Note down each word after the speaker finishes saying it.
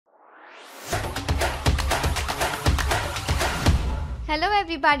Hello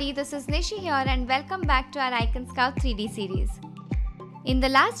everybody, this is Nishi here and welcome back to our Icon Scout 3D series. In the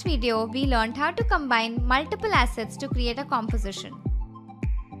last video, we learned how to combine multiple assets to create a composition.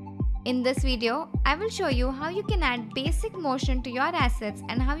 In this video, I will show you how you can add basic motion to your assets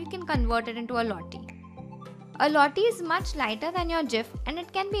and how you can convert it into a Lottie. A Lottie is much lighter than your GIF and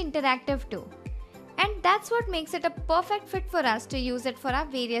it can be interactive too. And that's what makes it a perfect fit for us to use it for our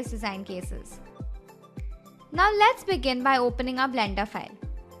various design cases. Now let's begin by opening our Blender file.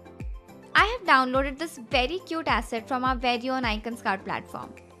 I have downloaded this very cute asset from our very own Icon Scout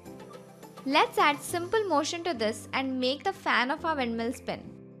platform. Let's add simple motion to this and make the fan of our windmill spin.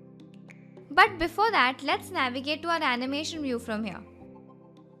 But before that, let's navigate to our animation view from here.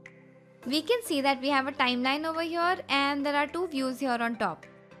 We can see that we have a timeline over here and there are two views here on top.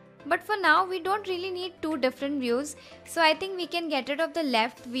 But for now, we don't really need two different views, so I think we can get rid of the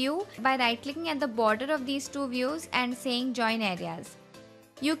left view by right-clicking at the border of these two views and saying Join Areas.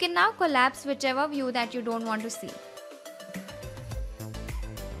 You can now collapse whichever view that you don't want to see.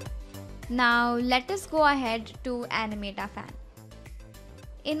 Now let us go ahead to animate our fan.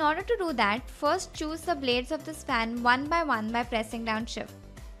 In order to do that, first choose the blades of this fan one by one by pressing down Shift.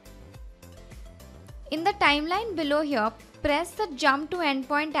 In the timeline below here, press the jump to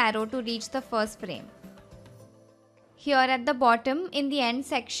endpoint arrow to reach the first frame. Here at the bottom in the end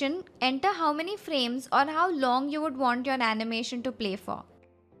section, enter how many frames or how long you would want your animation to play for.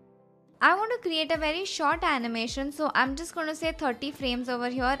 I want to create a very short animation, so I'm just going to say 30 frames over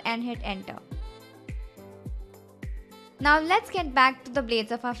here and hit enter. Now let's get back to the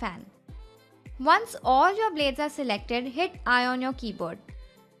blades of our fan. Once all your blades are selected, hit I on your keyboard.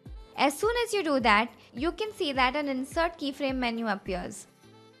 As soon as you do that, you can see that an Insert Keyframe menu appears.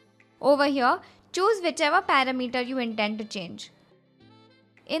 Over here, choose whichever parameter you intend to change.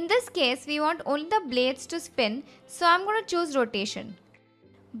 In this case, we want only the blades to spin, so I'm going to choose Rotation.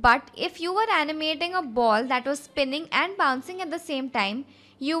 But if you were animating a ball that was spinning and bouncing at the same time,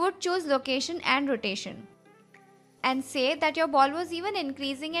 you would choose Location and Rotation. And say that your ball was even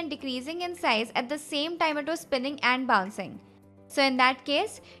increasing and decreasing in size at the same time it was spinning and bouncing. So in that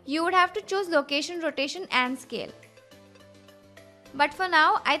case, you would have to choose Location, Rotation and Scale. But for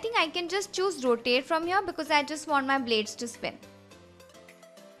now, I think I can just choose Rotate from here because I just want my blades to spin.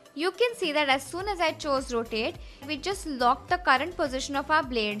 You can see that as soon as I chose Rotate, we just locked the current position of our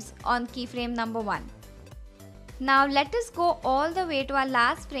blades on keyframe number 1. Now let us go all the way to our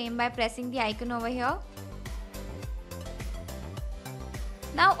last frame by pressing the icon over here.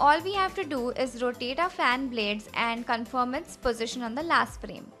 Now all we have to do is rotate our fan blades and confirm its position on the last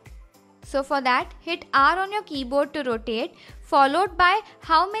frame. So for that, hit R on your keyboard to rotate, followed by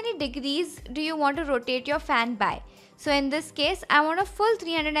how many degrees do you want to rotate your fan by. So in this case, I want a full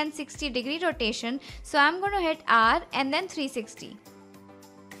 360-degree rotation, so I'm going to hit R and then 360.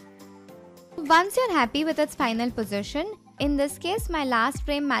 Once you're happy with its final position, in this case, my last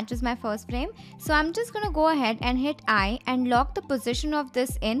frame matches my first frame, so I'm just going to go ahead and hit I and lock the position of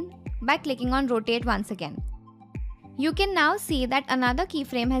this in by clicking on Rotate once again. You can now see that another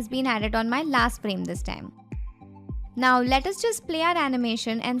keyframe has been added on my last frame this time. Now let us just play our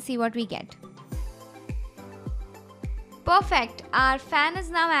animation and see what we get. Perfect! Our fan is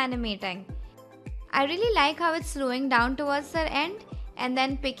now animating. I really like how it's slowing down towards the end and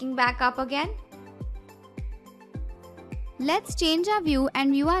then picking back up again. Let's change our view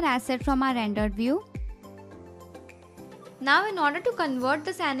and view our asset from our rendered view. Now in order to convert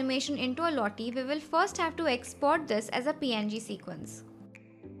this animation into a Lottie, we will first have to export this as a PNG sequence.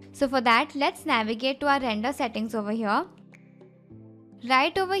 So for that, let's navigate to our render settings over here.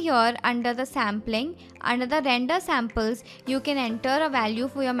 Right over here under the sampling, under the render samples, you can enter a value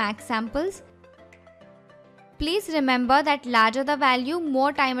for your max samples. Please remember that larger the value,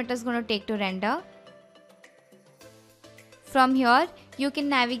 more time it is going to take to render. From here, you can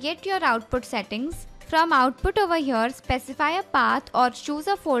navigate to your output settings. From output over here, specify a path or choose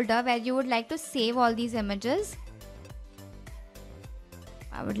a folder where you would like to save all these images.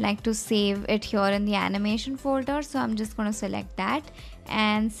 I would like to save it here in the animation folder, so I'm just going to select that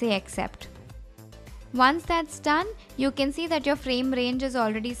and say accept. Once that's done, you can see that your frame range is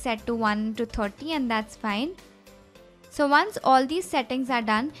already set to 1 to 30 and that's fine. So once all these settings are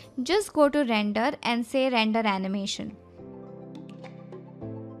done, just go to render and say render animation.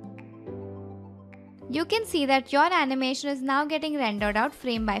 You can see that your animation is now getting rendered out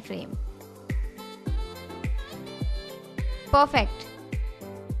frame by frame. Perfect.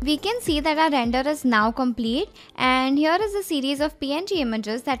 We can see that our render is now complete and here is a series of PNG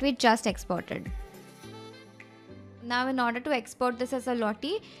images that we just exported. Now in order to export this as a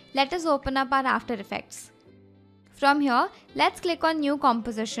Lottie, let us open up our After Effects. From here, let's click on New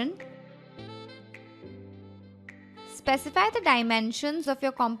Composition. Specify the dimensions of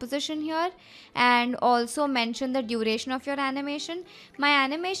your composition here and also mention the duration of your animation. My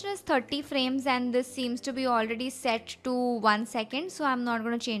animation is 30 frames and this seems to be already set to 1 second, so I'm not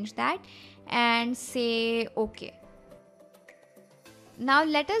going to change that, and say OK. Now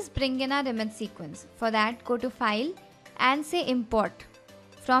let us bring in our image sequence. For that, go to File and say Import.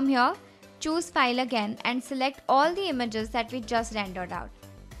 From here, choose File again and select all the images that we just rendered out.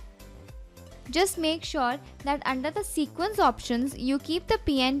 Just make sure that under the sequence options, you keep the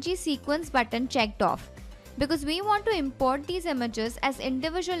PNG sequence button checked off, because we want to import these images as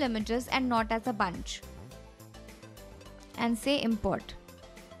individual images and not as a bunch. And say Import.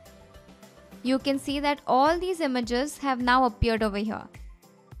 You can see that all these images have now appeared over here.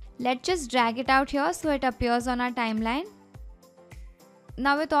 Let's just drag it out here so it appears on our timeline.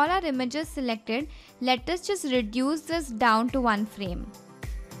 Now with all our images selected, let us just reduce this down to 1 frame.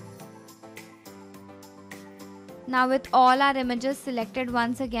 Now with all our images selected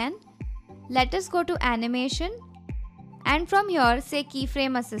once again, let us go to Animation and from here say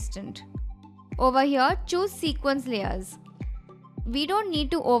Keyframe Assistant. Over here choose Sequence Layers. We don't need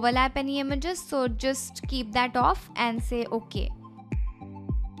to overlap any images, so just keep that off and say OK.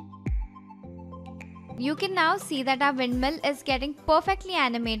 You can now see that our windmill is getting perfectly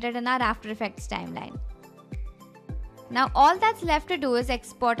animated in our After Effects timeline. Now all that's left to do is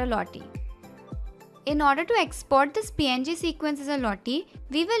export a Lottie. In order to export this PNG sequence as a Lottie,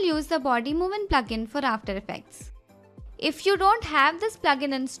 we will use the Body Movement plugin for After Effects. If you don't have this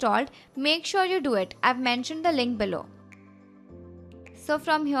plugin installed, make sure you do it. I've mentioned the link below. So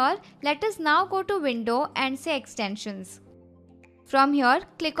from here, let us now go to Window and say Extensions. From here,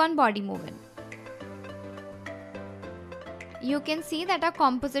 click on Body Movement. You can see that our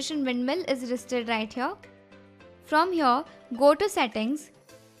composition windmill is listed right here. From here, go to Settings.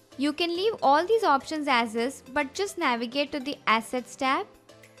 You can leave all these options as is, but just navigate to the Assets tab.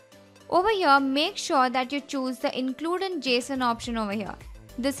 Over here, make sure that you choose the Include in JSON option over here.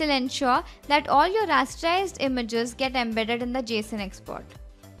 This will ensure that all your rasterized images get embedded in the JSON export.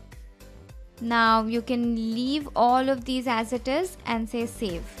 Now you can leave all of these as it is and say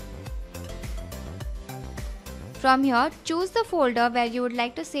Save. From here, choose the folder where you would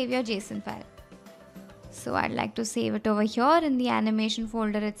like to save your JSON file. So I'd like to save it over here in the animation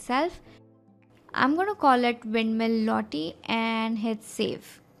folder itself. I'm going to call it Windmill Lottie and hit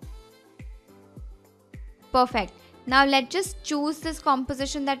Save. Perfect. Now let's just choose this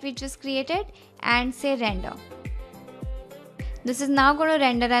composition that we just created and say Render. This is now going to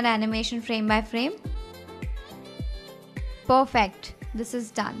render our animation frame by frame. Perfect. This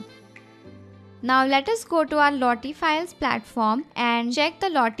is done. Now let us go to our Lottie files platform and check the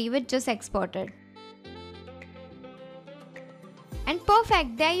Lottie we just exported. And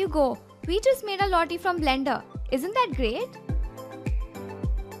perfect, there you go. We just made a Lottie from Blender. Isn't that great?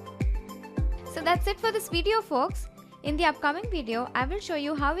 So that's it for this video, folks. In the upcoming video, I will show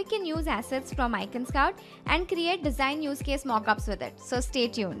you how we can use assets from Icon Scout and create design use case mockups with it. So stay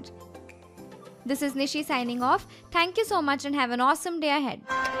tuned. This is Nishi signing off. Thank you so much and have an awesome day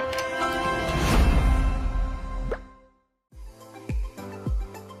ahead.